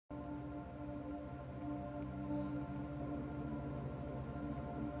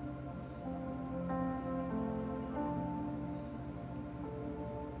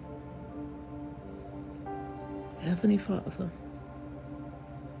Heavenly Father,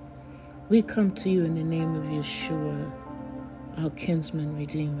 we come to you in the name of Yeshua, our kinsman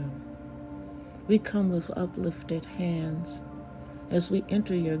redeemer. We come with uplifted hands as we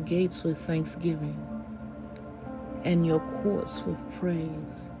enter your gates with thanksgiving and your courts with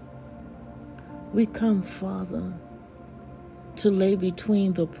praise. We come, Father, to lay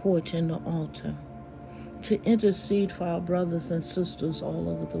between the porch and the altar, to intercede for our brothers and sisters all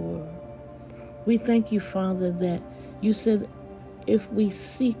over the world. We thank you, Father, that you said if we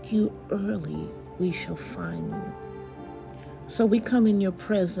seek you early, we shall find you. So we come in your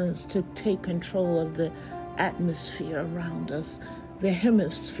presence to take control of the atmosphere around us, the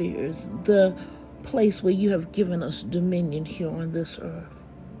hemispheres, the place where you have given us dominion here on this earth.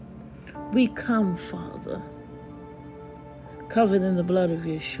 We come, Father, covered in the blood of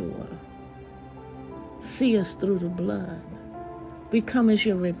Yeshua. See us through the blood. We come as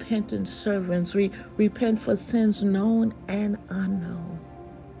your repentant servants. We repent for sins known and unknown.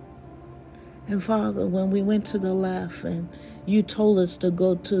 And Father, when we went to the left and you told us to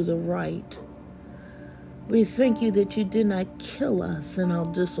go to the right, we thank you that you did not kill us in our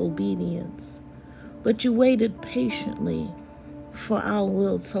disobedience, but you waited patiently for our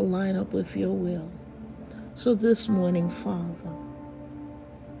will to line up with your will. So this morning, Father,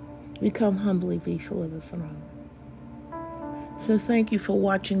 we come humbly before the throne. So thank you for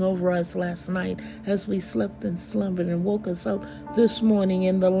watching over us last night as we slept and slumbered and woke us up this morning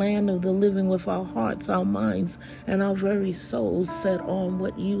in the land of the living with our hearts, our minds, and our very souls set on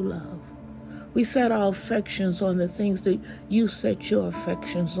what you love. We set our affections on the things that you set your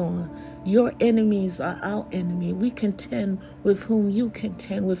affections on. Your enemies are our enemy. We contend with whom you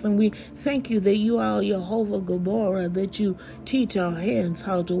contend with. And we thank you that you are Jehovah Gabora, that you teach our hands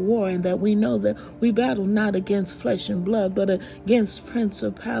how to war, and that we know that we battle not against flesh and blood, but against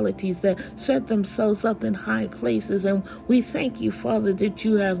principalities that set themselves up in high places. And we thank you, Father, that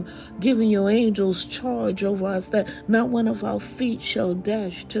you have given your angels charge over us, that not one of our feet shall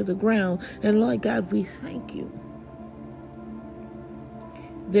dash to the ground. And Lord God, we thank you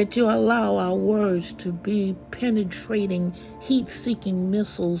that you allow our words to be penetrating, heat-seeking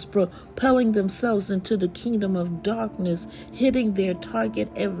missiles, propelling themselves into the kingdom of darkness, hitting their target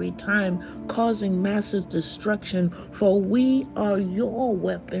every time, causing massive destruction. For we are your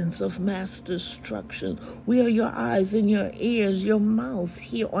weapons of mass destruction. We are your eyes and your ears, your mouth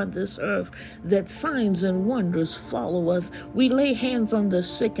here on this earth, that signs and wonders follow us. We lay hands on the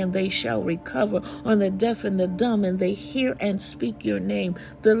sick and they shall recover, on the deaf and the dumb, and they hear and speak your name.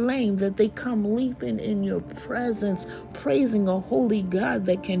 The lame, that they come leaping in your presence, praising a holy God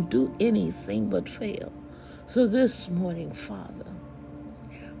that can do anything but fail. So this morning, Father,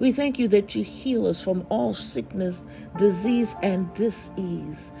 we thank you that you heal us from all sickness, disease, and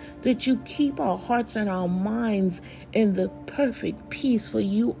dis-ease, that you keep our hearts and our minds in the perfect peace, for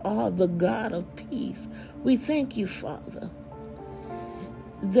you are the God of peace. We thank you, Father,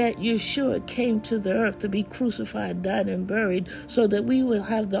 that Yeshua came to the earth to be crucified, died, and buried, so that we will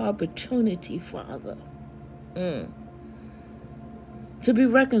have the opportunity, Father, to be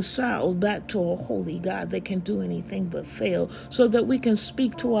reconciled back to a holy God that can do anything but fail, so that we can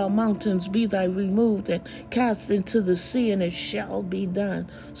speak to our mountains, be thy removed, and cast into the sea, and it shall be done.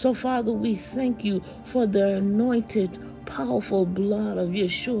 So, Father, we thank you for the anointed, powerful blood of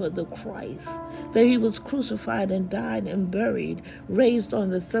Yeshua the Christ, that he was crucified and died and buried, raised on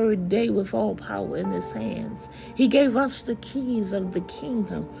the third day with all power in his hands. He gave us the keys of the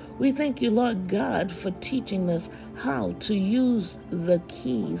kingdom. We thank you, Lord God, for teaching us how to use the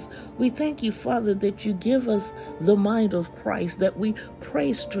keys. We thank you, Father, that you give us the mind of Christ, that we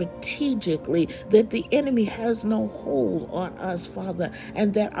pray strategically, that the enemy has no hold on us, Father,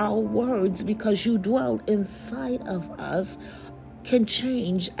 and that our words, because you dwell inside of us, can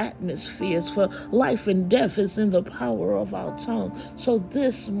change atmospheres, for life and death is in the power of our tongue. So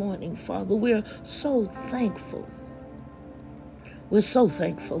this morning, Father, we're so thankful. We're so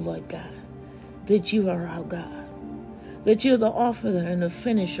thankful, Lord God, that you are our God, that you're the author and the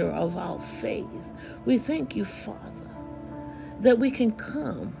finisher of our faith. We thank you, Father, that we can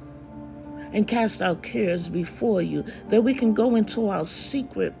come and cast our cares before you, that we can go into our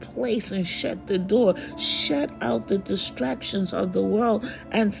secret place and shut the door, shut out the distractions of the world,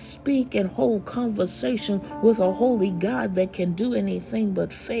 and speak and hold conversation with a holy God that can do anything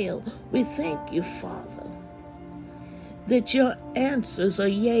but fail. We thank you, Father, that your answers are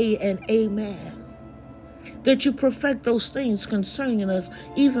yea and amen, that you perfect those things concerning us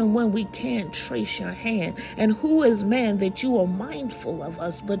even when we can't trace your hand. And who is man that you are mindful of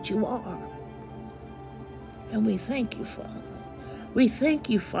us, but you are. And we thank you, Father, We thank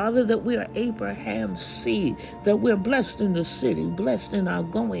you, Father, that we are Abraham's seed, that we're blessed in the city, blessed in our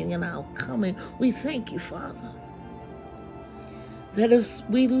going and our coming. We thank you, Father, that as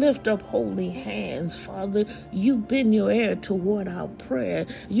we lift up holy hands, Father, you bend your ear toward our prayer.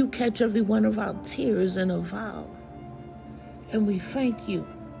 You catch every one of our tears in a vow. And we thank you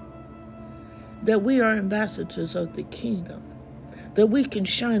that we are ambassadors of the kingdom, that we can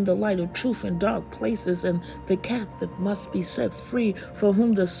shine the light of truth in dark places, and the captive must be set free. For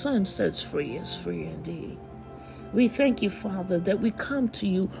whom the Son sets free is free indeed. We thank you, Father, that we come to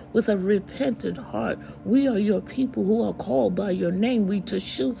you with a repentant heart. We are your people who are called by your name. We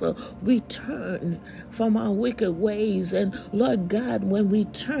teshuva, we turn from our wicked ways. And Lord God, when we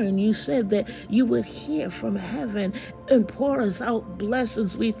turn, you said that you would hear from heaven and pour us out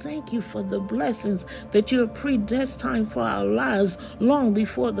blessings. We thank you for the blessings that you have predestined for our lives long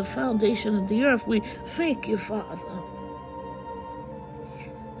before the foundation of the earth. We thank you, Father,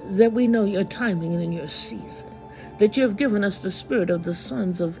 that we know your timing and your season, that you have given us the spirit of the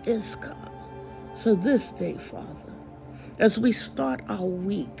sons of Issachar. So this day, Father, as we start our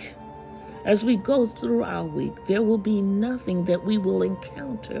week, as we go through our week, there will be nothing that we will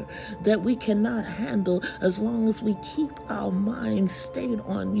encounter that we cannot handle as long as we keep our minds stayed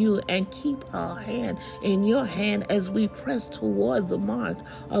on you and keep our hand in your hand as we press toward the mark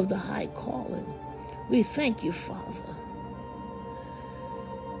of the high calling. We thank you, Father,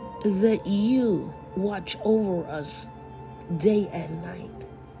 that you watch over us day and night,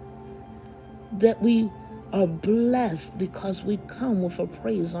 that we are blessed because we come with a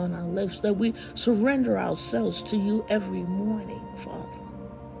praise on our lips, that we surrender ourselves to you every morning, Father.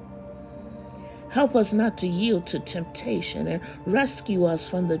 Help us not to yield to temptation and rescue us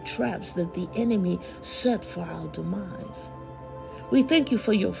from the traps that the enemy set for our demise. We thank you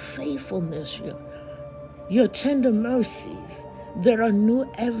for your faithfulness, your tender mercies that are new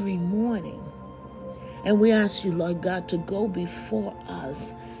every morning. And we ask you, Lord God, to go before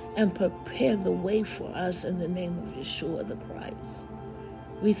us and prepare the way for us in the name of Yeshua the Christ.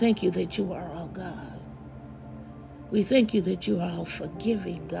 We thank you that you are our God. We thank you that you are our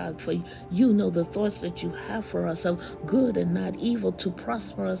forgiving God, for you know the thoughts that you have for us of good and not evil, to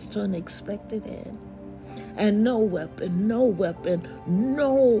prosper us to an expected end. And no weapon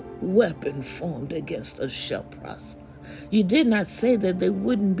formed against us shall prosper. You did not say that they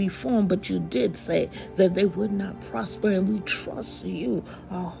wouldn't be formed, but you did say that they would not prosper. And we trust you,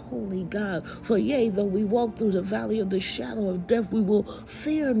 our holy God. For yea, though we walk through the valley of the shadow of death, we will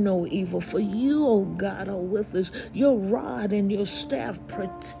fear no evil. For you, O God, are with us. Your rod and your staff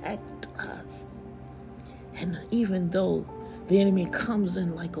protect us. And even though the enemy comes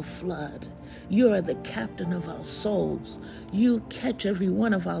in like a flood, you are the captain of our souls. You catch every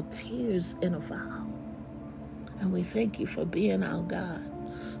one of our tears in a vow. And we thank you for being our God.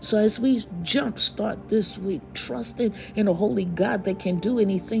 So as we jumpstart this week, trusting in a holy God that can do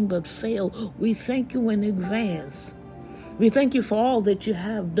anything but fail, we thank you in advance. We thank you for all that you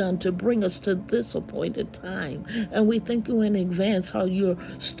have done to bring us to this appointed time. And we thank you in advance how you're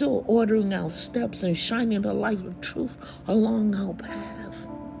still ordering our steps and shining the light of truth along our path.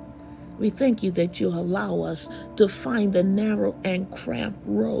 We thank you that you allow us to find the narrow and cramped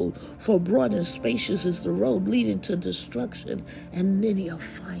road, for broad and spacious is the road leading to destruction, and many are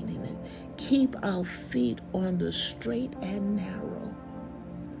finding it. Keep our feet on the straight and narrow.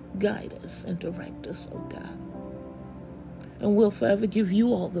 Guide us and direct us, O God. And we'll forever give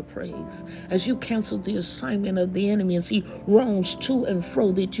you all the praise as you cancel the assignment of the enemy as he roams to and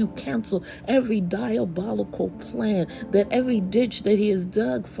fro, that you cancel every diabolical plan, that every ditch that he has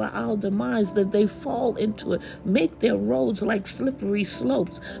dug for our demise, that they fall into it. Make their roads like slippery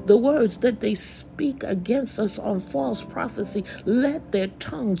slopes. The words that they speak against us on false prophecy, let their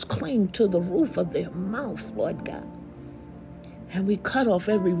tongues cling to the roof of their mouth, Lord God. And we cut off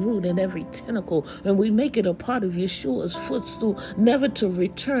every root and every tentacle, and we make it a part of Yeshua's footstool, never to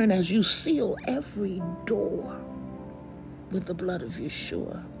return, as you seal every door with the blood of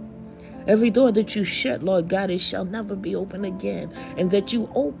Yeshua. Every door that you shut, Lord God, it shall never be opened again. And that you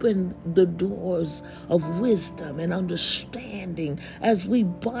open the doors of wisdom and understanding as we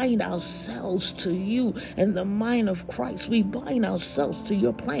bind ourselves to you and the mind of Christ. We bind ourselves to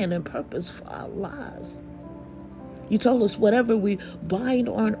your plan and purpose for our lives. You told us whatever we bind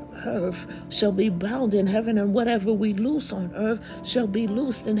on earth shall be bound in heaven, and whatever we loose on earth shall be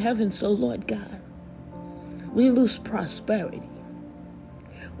loosed in heaven. So, Lord God, we loose prosperity.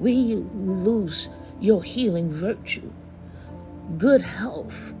 We loose your healing virtue, good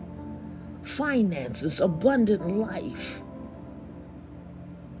health, finances, abundant life.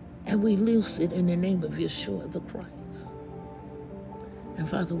 And we loose it in the name of Yeshua the Christ. And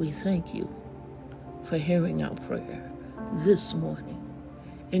Father, we thank you for hearing our prayer this morning.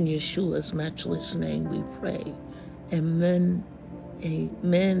 In Yeshua's matchless name we pray. Amen,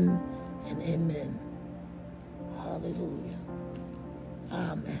 amen, and amen. Hallelujah.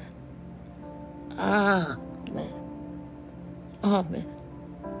 Amen. Amen. Amen.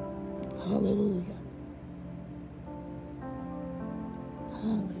 Hallelujah.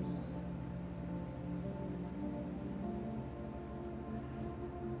 Hallelujah.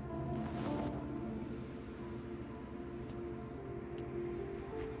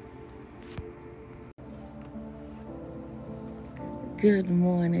 Good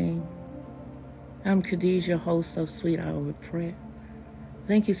morning. I'm Khadijah, host of Sweet Hour of Prayer.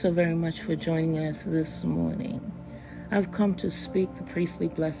 Thank you so very much for joining us this morning. I've come to speak the priestly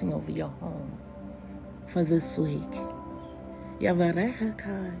blessing over your home for this week.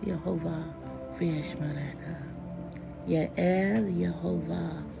 Yavarechaka Yehovah v'yeshmareka. Ye'er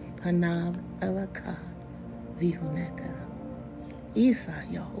Yehovah panav elaka v'huneka. Isa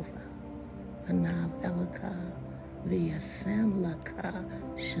Yehovah panav elaka v'yasem laka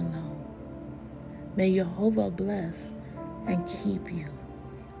shalom. May Yehovah bless and keep you.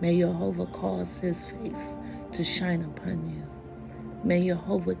 May Yehovah cause his face to shine upon you. May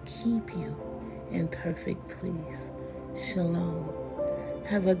Yehovah keep you in perfect peace. Shalom.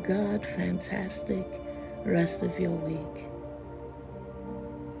 Have a God-fantastic rest of your week.